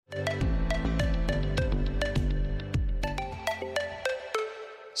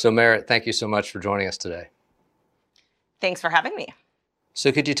So Merritt, thank you so much for joining us today. Thanks for having me.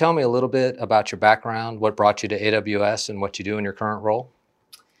 So could you tell me a little bit about your background, what brought you to AWS and what you do in your current role?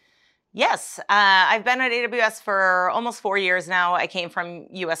 Yes, I've been at AWS for almost 4 years now. I came from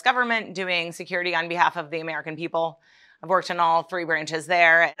US government doing security on behalf of the American people. I've worked in all three branches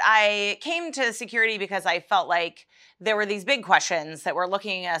there. I came to security because I felt like there were these big questions that were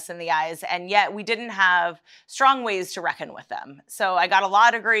looking us in the eyes, and yet we didn't have strong ways to reckon with them. So I got a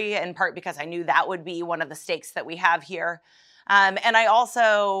law degree in part because I knew that would be one of the stakes that we have here. And I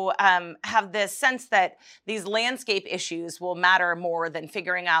also have this sense that these landscape issues will matter more than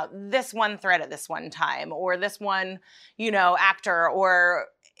figuring out this one threat at this one time or this one, actor or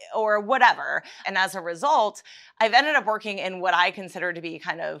whatever. And as a result, I've ended up working in what I consider to be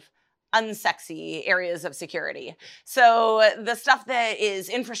kind of unsexy areas of security. So the stuff that is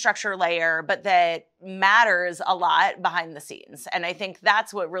infrastructure layer, but that matters a lot behind the scenes. And I think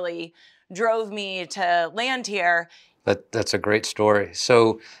that's what really drove me to land here. That's a great story.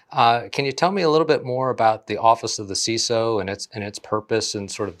 So can you tell me a little bit more about the Office of the CISO and its purpose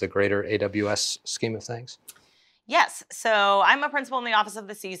and sort of the greater AWS scheme of things? Yes. So I'm a principal in the Office of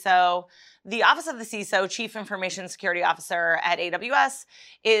the CISO. The Office of the CISO, Chief Information Security Officer at AWS,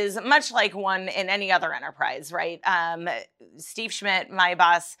 is much like one in any other enterprise, right? Steve Schmidt, my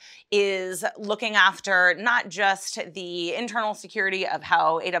boss, is looking after not just the internal security of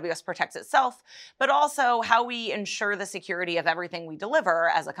how AWS protects itself, but also how we ensure the security of everything we deliver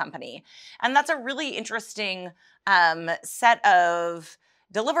as a company. And that's a really interesting set of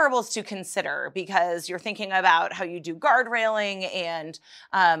deliverables to consider because you're thinking about how you do guardrailing and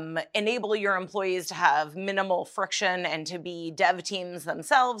enable your employees to have minimal friction and to be dev teams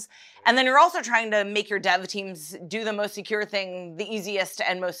themselves. And then you're also trying to make your dev teams do the most secure thing the easiest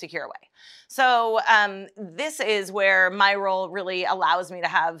and most secure way. So this is where my role really allows me to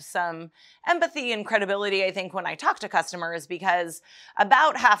have some empathy and credibility, I think, when I talk to customers, because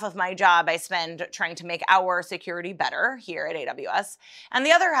about half of my job I spend trying to make our security better here at AWS. And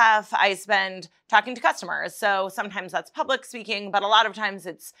the other half I spend talking to customers. So sometimes that's public speaking, but a lot of times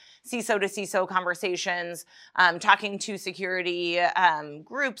it's CISO to CISO conversations, talking to security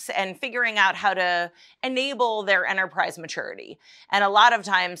groups and figuring out how to enable their enterprise maturity. And a lot of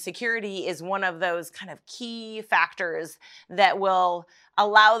times security is one of those kind of key factors that will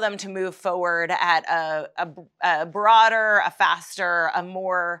allow them to move forward at a broader, a faster, a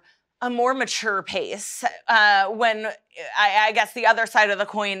more mature pace. When I guess the other side of the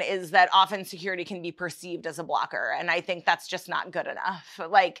coin is that often security can be perceived as a blocker. And I think that's just not good enough.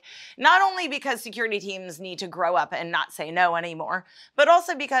 Like, not only because security teams need to grow up and not say no anymore, but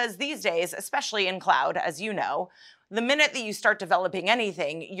also because these days, especially in cloud, as you know, the minute that you start developing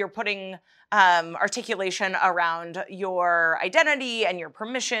anything, you're putting articulation around your identity and your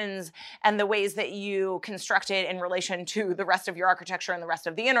permissions and the ways that you construct it in relation to the rest of your architecture and the rest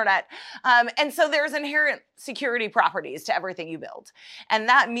of the internet. And so there's inherent security properties to everything you build. And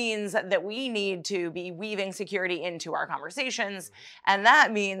that means that we need to be weaving security into our conversations. And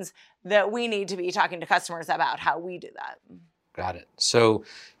that means that we need to be talking to customers about how we do that. Got it. So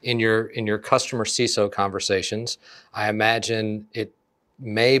in your customer CISO conversations, I imagine it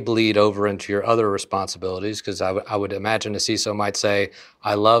may bleed over into your other responsibilities because I would imagine a CISO might say,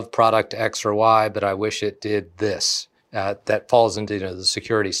 I love product X or Y, but I wish it did this. That falls into the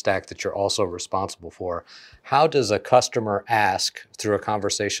security stack that you're also responsible for. How does a customer ask through a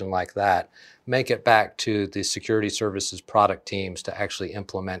conversation like that make it back to the security services product teams to actually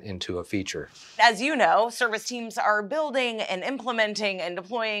implement into a feature? As you know, service teams are building and implementing and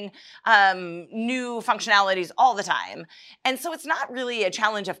deploying new functionalities all the time. And so it's not really a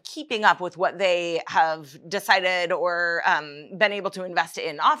challenge of keeping up with what they have decided or been able to invest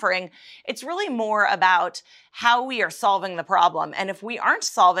in offering. It's really more about how we are solving the problem. And if we aren't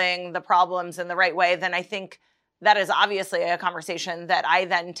solving the problems in the right way, then I think that is obviously a conversation that I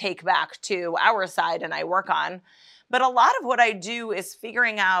then take back to our side and I work on. But a lot of what I do is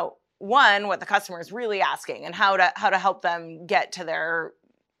figuring out, one, what the customer is really asking and how to help them get to their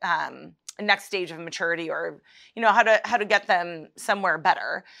next stage of maturity, or how to get them somewhere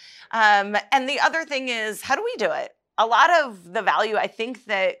better. And the other thing is, how do we do it? A lot of the value I think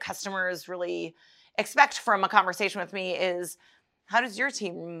that customers really expect from a conversation with me is, how does your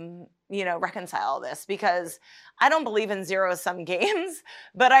team, reconcile this? Because I don't believe in zero-sum games,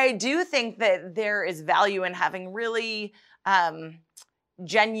 but I do think that there is value in having really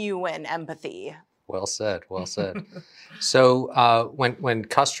genuine empathy. Well said. Well said. So when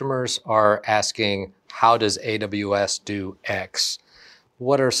customers are asking, how does AWS do X?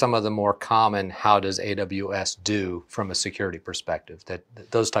 what are some of the more common how does AWS do from a security perspective?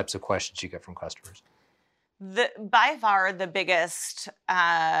 Those types of questions you get from customers. By far the biggest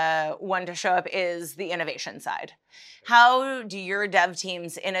one to show up is the innovation side. How do your dev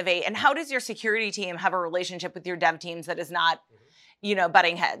teams innovate, and how does your security team have a relationship with your dev teams that is not,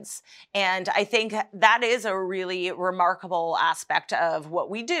 butting heads? And I think that is a really remarkable aspect of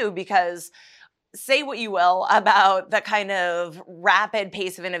what we do, because say what you will about the kind of rapid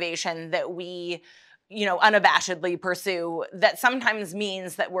pace of innovation that we, unabashedly pursue, that sometimes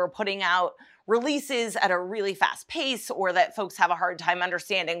means that we're putting out releases at a really fast pace, or that folks have a hard time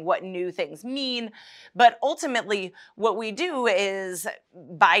understanding what new things mean. But ultimately, what we do is,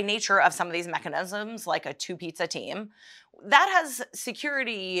 by nature of some of these mechanisms, like a two-pizza team, that has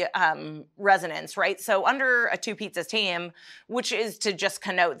security resonance, right? So under a two-pizza team, which is to just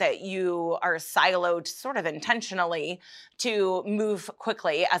connote that you are siloed sort of intentionally to move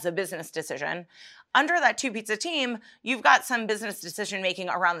quickly as a business decision, under that two-pizza team, you've got some business decision-making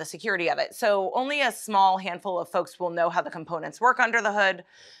around the security of it. So only a small handful of folks will know how the components work under the hood.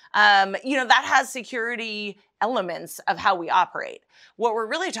 That has security elements of how we operate. What we're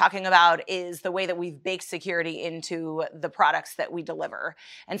really talking about is the way that we've baked security into the products that we deliver.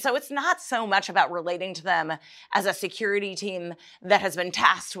 And so it's not so much about relating to them as a security team that has been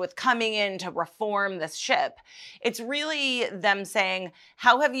tasked with coming in to reform this ship. It's really them saying,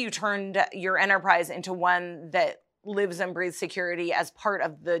 how have you turned your enterprise into one that lives and breathes security as part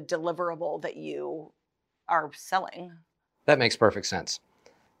of the deliverable that you are selling? That makes perfect sense.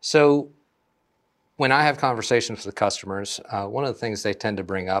 So when I have conversations with customers, one of the things they tend to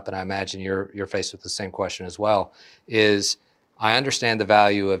bring up, and I imagine you're faced with the same question as well, is I understand the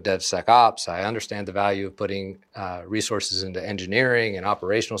value of DevSecOps. I understand the value of putting resources into engineering and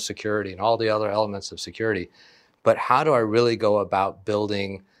operational security and all the other elements of security. But how do I really go about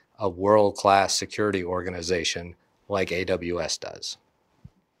building a world-class security organization like AWS does?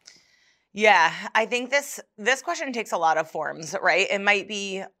 Yeah, I think this question takes a lot of forms, right? It might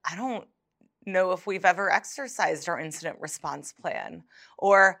be, I don't know if we've ever exercised our incident response plan,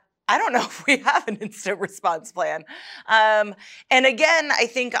 or I don't know if we have an incident response plan. And again, I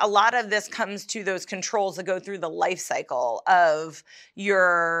think a lot of this comes to those controls that go through the life cycle of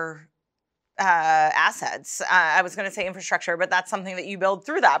your assets. I was going to say infrastructure, but that's something that you build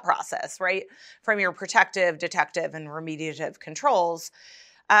through that process, right? From your protective, detective, and remediative controls.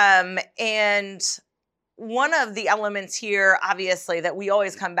 And one of the elements here, obviously, that we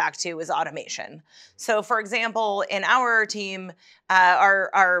always come back to is automation. So, for example, in our team,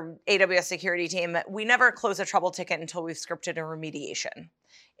 our AWS security team, we never close a trouble ticket until we've scripted a remediation,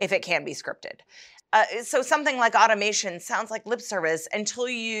 if it can be scripted. So something like automation sounds like lip service until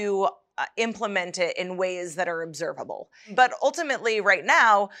you implement it in ways that are observable. But ultimately, right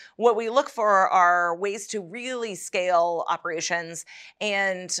now, what we look for are ways to really scale operations.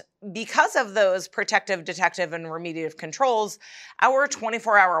 And because of those protective, detective, and remediative controls, our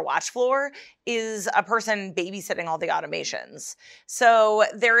 24-hour watch floor is a person babysitting all the automations. So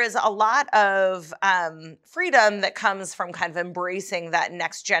there is a lot of freedom that comes from kind of embracing that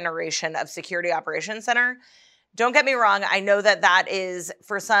next generation of security operations center. Don't get me wrong, I know that that is,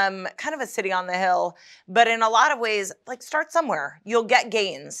 for some, kind of a city on the hill, but in a lot of ways, like, start somewhere. You'll get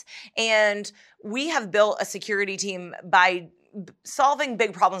gains. And we have built a security team by solving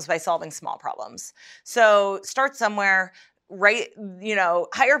big problems by solving small problems. So start somewhere. Right,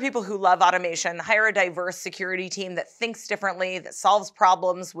 hire people who love automation, hire a diverse security team that thinks differently, that solves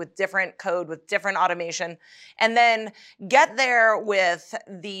problems with different code, with different automation, and then get there with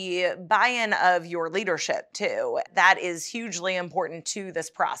the buy-in of your leadership too. That is hugely important to this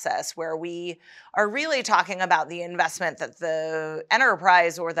process, where we are really talking about the investment that the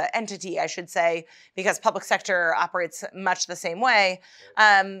enterprise, or the entity, I should say, because public sector operates much the same way,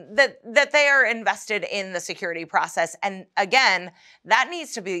 that they are invested in the security process. And again, that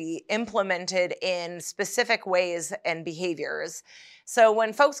needs to be implemented in specific ways and behaviors. So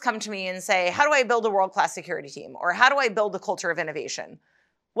when folks come to me and say, how do I build a world-class security team? Or how do I build a culture of innovation?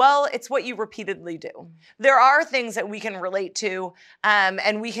 Well, it's what you repeatedly do. There are things that we can relate to,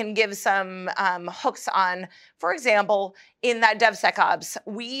 and we can give some hooks on. For example, in that DevSecOps,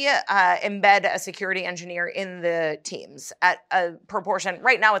 we embed a security engineer in the teams at a proportion.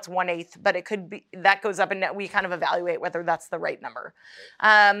 Right now it's 1/8, but it could be, that goes up, and we kind of evaluate whether that's the right number.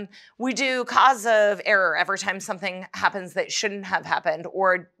 We do cause of error every time something happens that shouldn't have happened,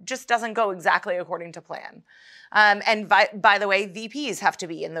 or just doesn't go exactly according to plan. And by the way, VPs have to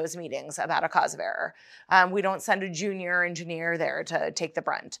be in those meetings about a cause of error. We don't send a junior engineer there to take the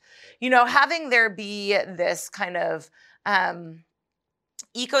brunt. Having there be this kind of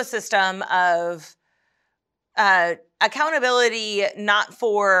ecosystem of accountability, not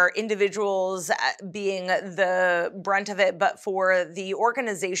for individuals being the brunt of it, but for the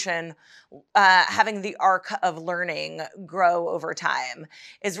organization having the arc of learning grow over time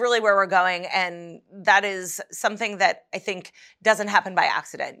is really where we're going. And that is something that I think doesn't happen by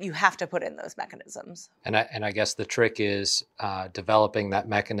accident. You have to put in those mechanisms. And I guess the trick is developing that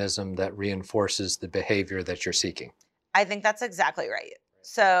mechanism that reinforces the behavior that you're seeking. I think that's exactly right.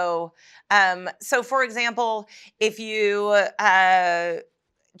 So, for example, if you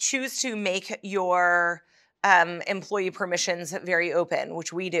choose to make your employee permissions very open,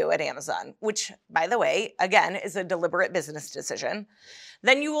 which we do at Amazon, which, by the way, again, is a deliberate business decision,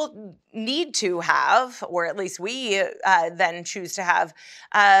 then you will need to have, or at least we then choose to have,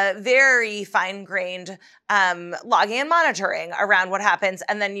 very fine-grained logging and monitoring around what happens.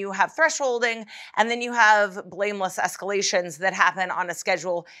 And then you have thresholding, and then you have blameless escalations that happen on a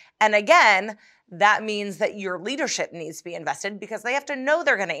schedule. And again, that means that your leadership needs to be invested because they have to know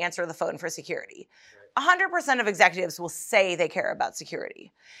they're going to answer the phone for security. 100% of executives will say they care about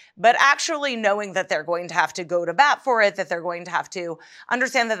security, but actually knowing that they're going to have to go to bat for it, that they're going to have to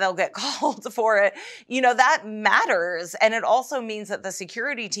understand that they'll get called for it, that matters. And it also means that the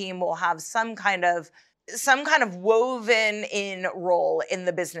security team will have some kind of woven in role in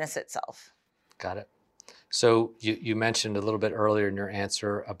the business itself. Got it. So you mentioned a little bit earlier in your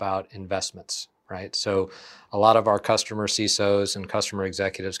answer about investments, right? So a lot of our customer CISOs and customer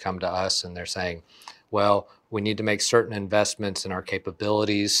executives come to us and they're saying, well, we need to make certain investments in our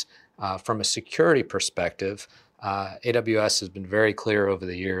capabilities. From a security perspective, AWS has been very clear over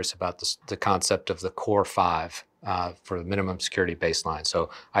the years about the concept of the core 5 for the minimum security baseline. So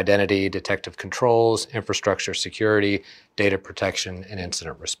identity, detective controls, infrastructure security, data protection, and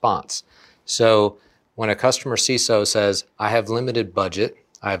incident response. So when a customer CISO says, I have limited budget,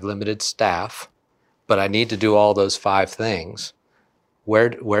 I have limited staff, but I need to do all those 5 things, where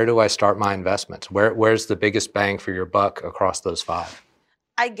do I start my investments? Where's the biggest bang for your buck across those 5?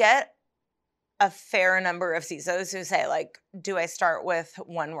 I get a fair number of CISOs who say, like, do I start with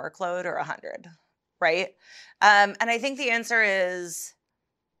 1 workload or 100, right? And I think the answer is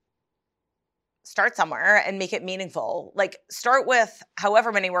start somewhere and make it meaningful. Like, start with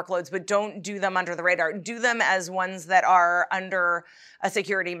however many workloads, but don't do them under the radar. Do them as ones that are under a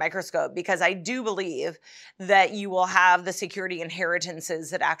security microscope, because I do believe that you will have the security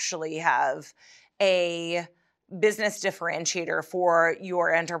inheritances that actually have a business differentiator for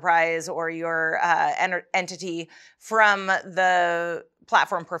your enterprise or your entity from the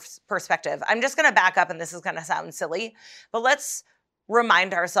platform perspective. I'm just going to back up, and this is going to sound silly, but let's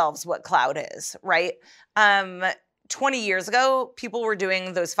remind ourselves what cloud is, right? 20 years ago, people were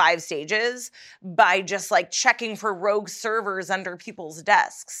doing those 5 stages by just like checking for rogue servers under people's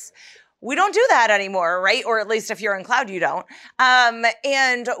desks. We don't do that anymore, right? Or at least if you're in cloud, you don't.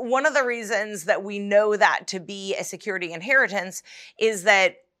 And one of the reasons that we know that to be a security inheritance is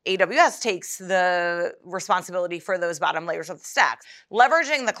that AWS takes the responsibility for those bottom layers of the stack.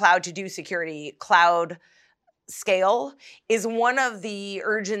 Leveraging the cloud to do security, cloud scale, is one of the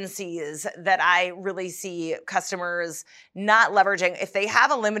urgencies that I really see customers not leveraging. If they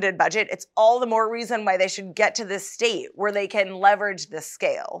have a limited budget, it's all the more reason why they should get to this state where they can leverage this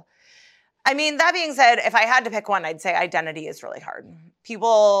scale. I mean, that being said, if I had to pick one, I'd say identity is really hard.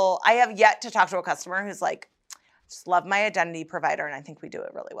 I have yet to talk to a customer who's like, just love my identity provider, and I think we do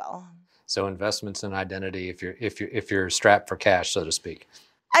it really well. So investments in identity, if you're strapped for cash, so to speak.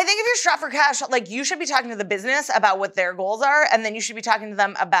 I think if you're strapped for cash, like, you should be talking to the business about what their goals are, and then you should be talking to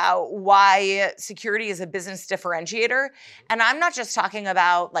them about why security is a business differentiator. And I'm not just talking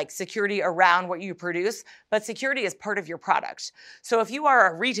about like security around what you produce, but security is part of your product. So if you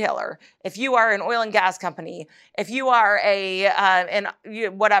are a retailer, if you are an oil and gas company, if you are automotive,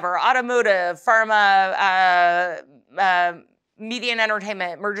 pharma, media and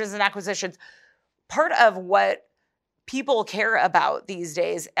entertainment, mergers and acquisitions, part of what people care about these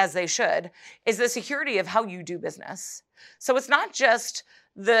days, as they should, is the security of how you do business. So it's not just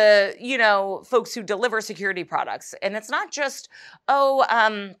the, folks who deliver security products. And it's not just,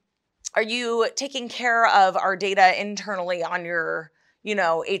 are you taking care of our data internally on your,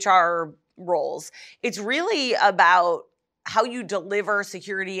 HR roles? It's really about how you deliver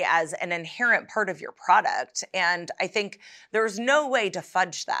security as an inherent part of your product. And I think there's no way to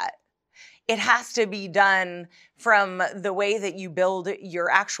fudge that. it has to be done from the way that you build your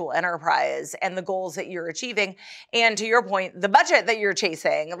actual enterprise and the goals that you're achieving. And to your point, the budget that you're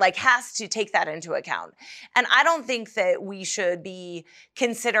chasing, like, has to take that into account. And I don't think that we should be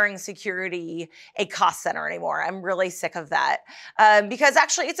considering security a cost center anymore. I'm really sick of that, because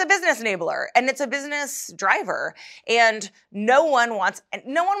actually it's a business enabler and it's a business driver. And no one wants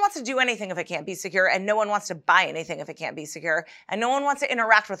to do anything if it can't be secure, and no one wants to buy anything if it can't be secure, and no one wants to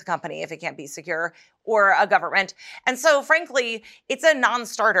interact with a company if it can't be secure, or a government. And so frankly, it's a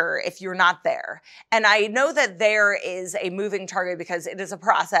non-starter if you're not there. And I know that there is a moving target because it is a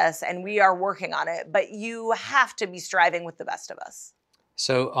process and we are working on it, but you have to be striving with the best of us.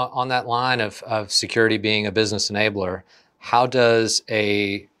 So on that line of security being a business enabler, how does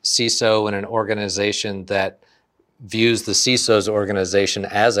a CISO in an organization that views the CISO's organization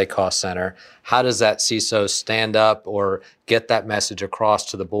as a cost center, how does that CISO stand up or get that message across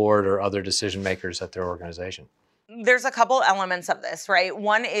to the board or other decision makers at their organization? There's a couple elements of this, right?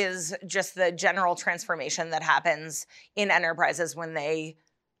 One is just the general transformation that happens in enterprises when they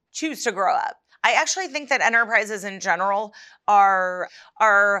choose to grow up. I actually think that enterprises in general are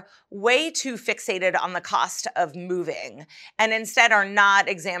way too fixated on the cost of moving and instead are not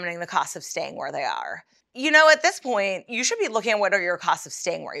examining the cost of staying where they are. At this point, you should be looking at what are your costs of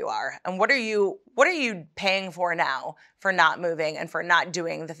staying where you are and what are you paying for now for not moving and for not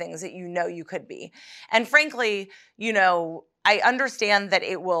doing the things that you could be. And frankly, I understand that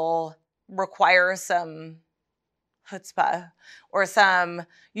it will require some chutzpah or some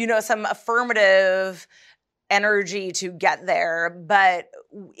affirmative energy to get there, but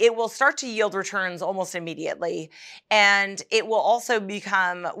it will start to yield returns almost immediately. And it will also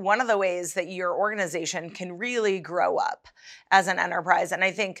become one of the ways that your organization can really grow up as an enterprise. And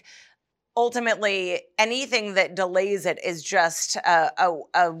I think ultimately anything that delays it is just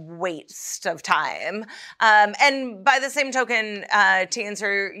a waste of time. And by the same token, to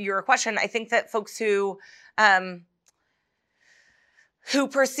answer your question, I think that folks who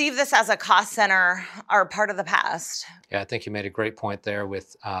perceive this as a cost center are part of the past. Yeah, I think you made a great point there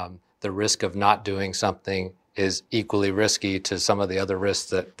with the risk of not doing something is equally risky to some of the other risks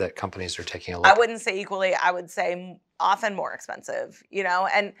that companies are taking a look at. I wouldn't say equally. I would say often more expensive,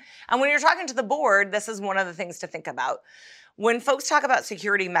 And when you're talking to the board, this is one of the things to think about. When folks talk about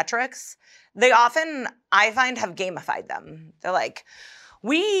security metrics, they often, I find, have gamified them. They're like,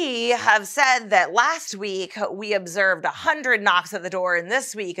 we have said that last week we observed 100 knocks at the door, and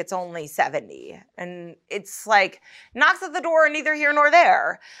this week it's only 70. And it's like, knocks at the door are neither here nor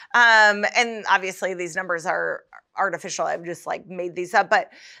there. And obviously these numbers are artificial. I've just made these up.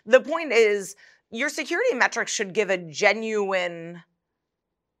 But the point is, your security metrics should give a genuine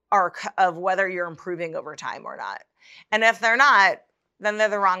arc of whether you're improving over time or not. And if they're not, then they're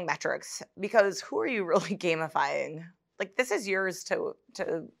the wrong metrics, because who are you really gamifying? This is yours to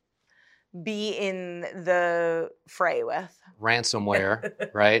be in the fray with. Ransomware,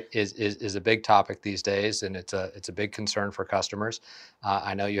 right, is a big topic these days, and it's a big concern for customers.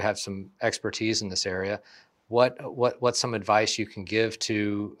 I know you have some expertise in this area. What's some advice you can give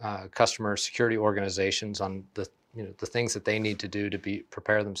to customer security organizations on the things that they need to do to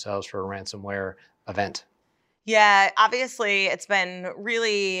prepare themselves for a ransomware event? Yeah, obviously it's been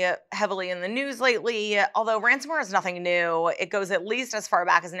really heavily in the news lately, although ransomware is nothing new. It goes at least as far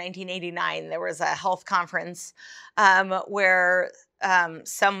back as 1989. There was a health conference where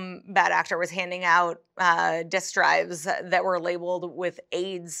some bad actor was handing out disk drives that were labeled with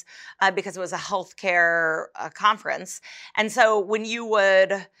AIDS because it was a healthcare conference. And so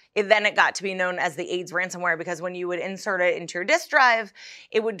then it got to be known as the AIDS ransomware, because when you would insert it into your disk drive,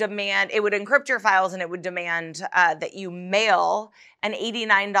 it would encrypt your files, and it would demand that you mail an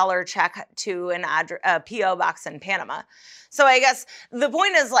 $89 check to a PO box in Panama. So I guess the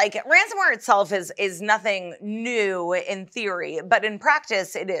point is, ransomware itself is nothing new in theory, but in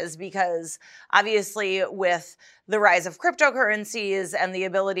practice it is, because obviously with the rise of cryptocurrencies and the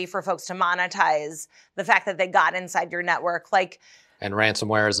ability for folks to monetize the fact that they got inside your network, and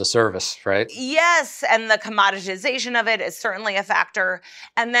ransomware as a service, right? Yes, and the commoditization of it is certainly a factor.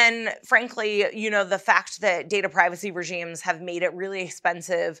 And then, frankly, the fact that data privacy regimes have made it really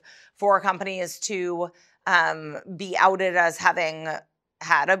expensive for companies to be outed as having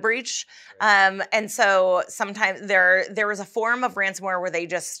had a breach. And so sometimes there is a form of ransomware where they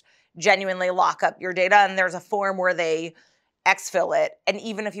just genuinely lock up your data, and there's a form where they exfil it. And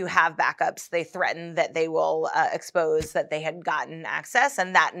even if you have backups, they threaten that they will expose that they had gotten access.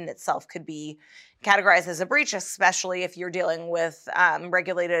 And that in itself could be categorized as a breach, especially if you're dealing with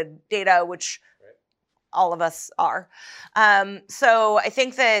regulated data, which all of us are. So I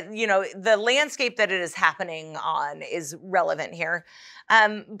think that, the landscape that it is happening on is relevant here.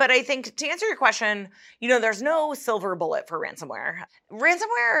 But I think to answer your question, there's no silver bullet for ransomware.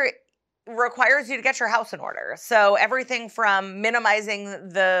 Ransomware requires you to get your house in order. So everything from minimizing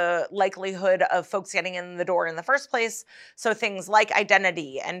the likelihood of folks getting in the door in the first place. So things like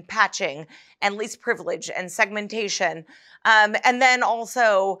identity and patching and least privilege and segmentation. And then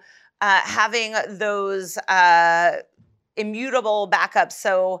also having those immutable backups.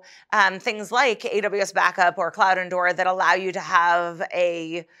 So things like AWS backup or Cloud Endure that allow you to have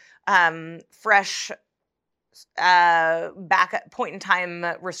a fresh backup point in time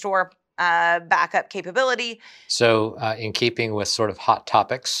restore backup capability. So in keeping with sort of hot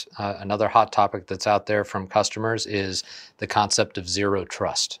topics, another hot topic that's out there from customers is the concept of zero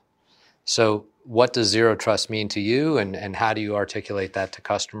trust. So what does zero trust mean to you, and how do you articulate that to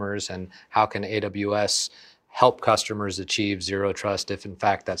customers, and how can AWS help customers achieve zero trust if in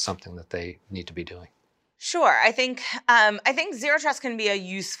fact that's something that they need to be doing? Sure. I think zero trust can be a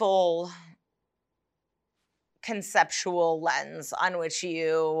useful conceptual lens on which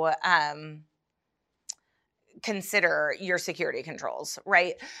you consider your security controls,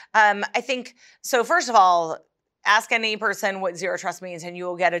 right? I think, so first of all, ask any person what zero trust means and you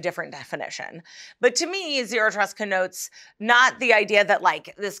will get a different definition. But to me, zero trust connotes not the idea that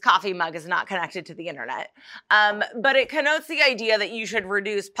like this coffee mug is not connected to the internet, but it connotes the idea that you should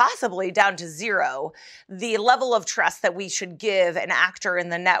reduce possibly down to zero the level of trust that we should give an actor in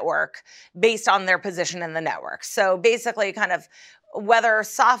the network based on their position in the network. So basically kind of whether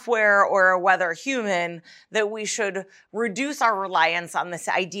software or whether human, that we should reduce our reliance on this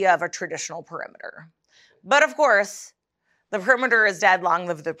idea of a traditional perimeter. But of course, the perimeter is dead, long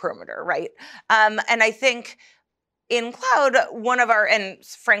live the perimeter, right? And I think in cloud, and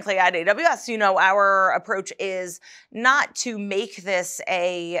frankly at AWS, our approach is not to make this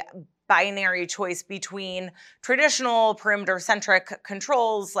a binary choice between traditional perimeter-centric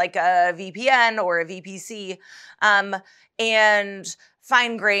controls like a VPN or a VPC, and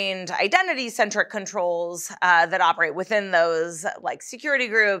fine-grained identity-centric controls that operate within those, like security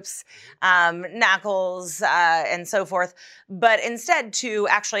groups, NACLs, and so forth, but instead to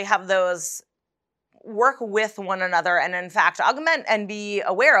actually have those work with one another and in fact augment and be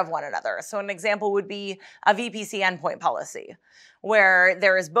aware of one another. So an example would be a VPC endpoint policy, where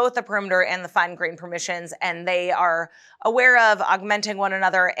there is both the perimeter and the fine-grained permissions, and they are aware of augmenting one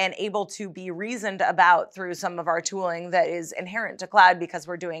another and able to be reasoned about through some of our tooling that is inherent to cloud because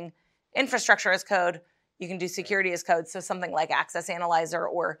we're doing infrastructure as code. You can do security as code. So something like Access Analyzer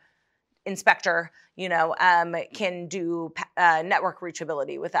or Inspector, can do network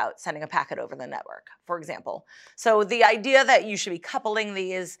reachability without sending a packet over the network, for example. So the idea that you should be coupling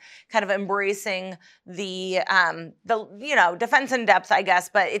these, kind of embracing the defense in depth, I guess,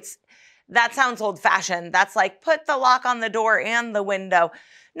 but that sounds old-fashioned. That's like put the lock on the door and the window.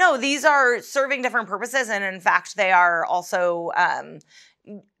 No, these are serving different purposes, and in fact, they are also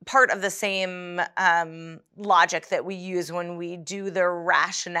part of the same logic that we use when we do the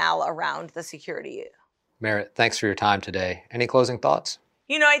rationale around the security. Merritt, thanks for your time today. Any closing thoughts?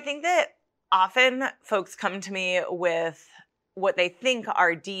 I think that often folks come to me with what they think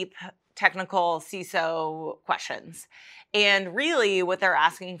are deep technical CISO questions. And really what they're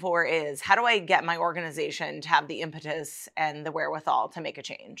asking for is, how do I get my organization to have the impetus and the wherewithal to make a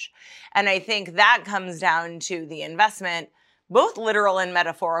change? And I think that comes down to the investment, both literal and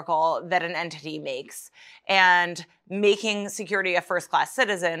metaphorical, that an entity makes, and making security a first-class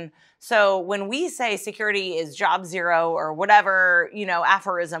citizen. So when we say security is job zero or whatever,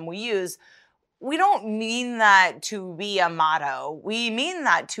 aphorism we use, we don't mean that to be a motto. We mean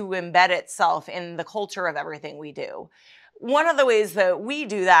that to embed itself in the culture of everything we do. One of the ways that we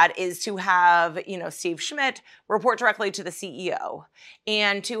do that is to have, Steve Schmidt report directly to the CEO,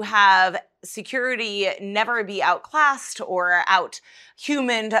 and to have security never be outclassed or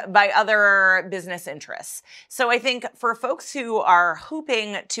out-humaned by other business interests. So I think for folks who are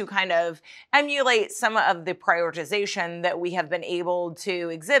hoping to kind of emulate some of the prioritization that we have been able to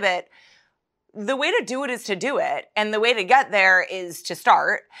exhibit, the way to do it is to do it. And the way to get there is to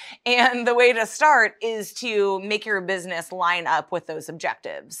start. And the way to start is to make your business line up with those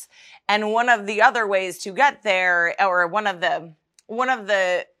objectives. And one of the other ways to get there, or one of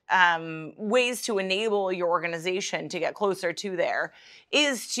the ways to enable your organization to get closer to there,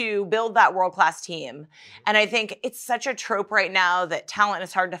 is to build that world-class team. And I think it's such a trope right now that talent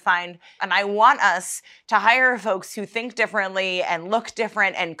is hard to find. And I want us to hire folks who think differently and look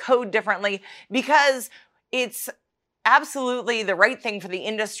different and code differently, because it's absolutely the right thing for the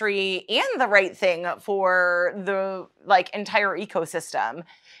industry and the right thing for the entire ecosystem.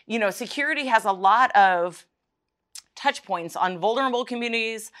 Security has a lot of touch points on vulnerable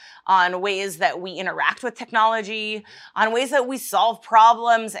communities, on ways that we interact with technology, on ways that we solve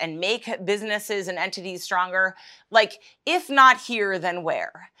problems and make businesses and entities stronger. If not here, then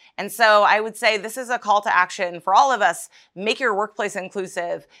where? And so I would say this is a call to action for all of us. Make your workplace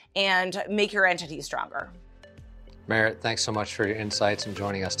inclusive and make your entities stronger. Merritt, thanks so much for your insights and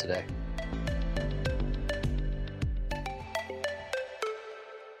joining us today.